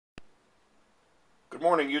Good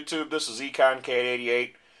morning, YouTube. This is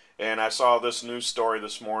EconCat88, and I saw this news story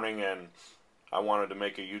this morning, and I wanted to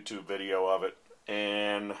make a YouTube video of it.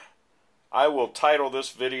 And I will title this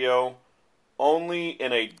video, Only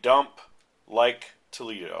in a Dump Like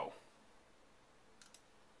Toledo.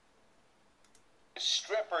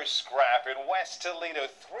 Stripper scrap in West Toledo.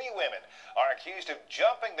 3 women are accused of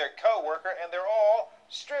jumping their co-worker, and they're all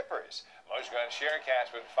strippers. Mojgan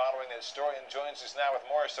Sharecast been following this story and joins us now with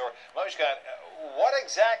more. So, Mojgan, what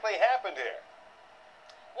exactly happened here?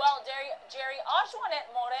 Well, Jerry, Antoinette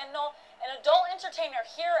Moreno, an adult entertainer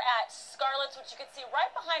here at Scarlett's, which you can see right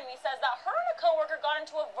behind me, says that her and a coworker got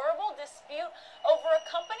into a verbal dispute over a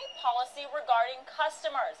company policy regarding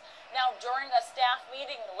customers. Now, during a staff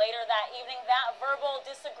meeting later that evening, that verbal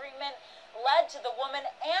disagreement led to the woman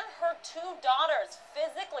and her 2 daughters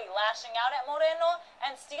physically lashing out at Moreno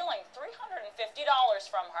and stealing $350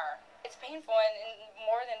 from her. It's painful in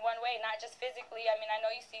more than one way, not just physically. I mean, I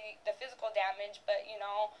know you see the physical damage, but, you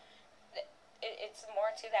know, it's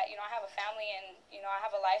more to that. You know, I have a family and, you know, I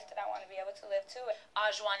have a life that I want to be able to live too.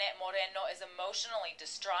 Antoinette Moreno is emotionally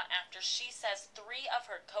distraught after she says 3 of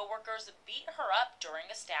her coworkers beat her up during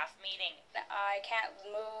a staff meeting. I can't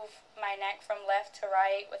move my neck from left to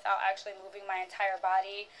right without actually moving my entire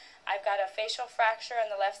body. I've got a facial fracture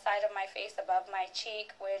on the left side of my face above my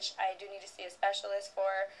cheek, which I do need to see a specialist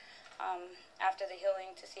for after the healing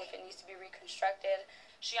to see if it needs to be reconstructed.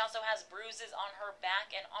 She also has bruises on her back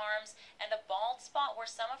and arms and a bald spot where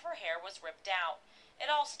some of her hair was ripped out. It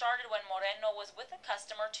all started when Moreno was with a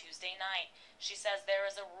customer Tuesday night. She says there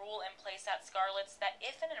is a rule in place at Scarlett's that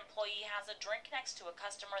if an employee has a drink next to a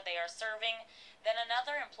customer they are serving, then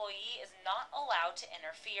another employee is not allowed to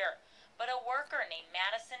interfere. But a worker named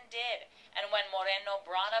Madison did, and when Moreno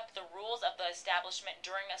brought up the rules of the establishment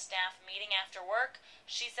during a staff meeting after work,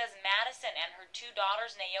 she says Madison and her 2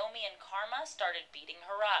 daughters, Naomi and Karma, started beating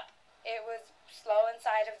her up. It was slow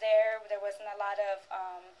inside of there. There wasn't a lot of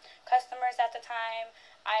customers at the time.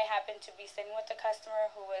 I happened to be sitting with a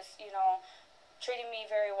customer who was, you know, treating me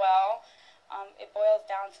very well. It boils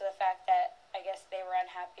down to the fact that I guess they were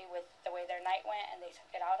unhappy with the way their night went and they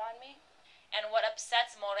took it out on me. And what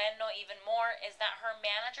upsets Moreno even more is that her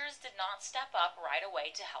managers did not step up right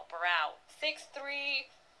away to help her out.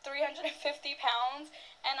 6'3", 350 pounds,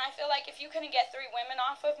 and I feel like if you couldn't get 3 women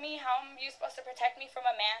off of me, how are you supposed to protect me from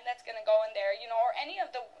a man that's going to go in there, you know, or any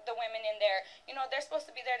of the women in there? You know, they're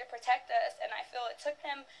supposed to be there to protect us, and I feel it took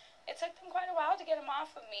them quite a while to get them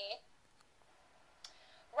off of me.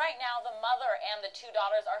 Right now, the mother and the 2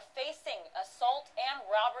 daughters are facing assault and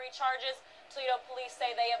robbery charges. Toledo police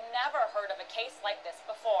say they have never heard of a case like this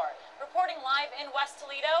before. Reporting live in West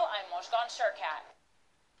Toledo, I'm Mojgan Sharecast.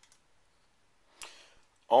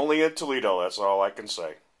 Only in Toledo, that's all I can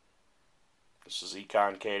say. This is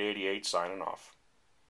EconCat88 signing off.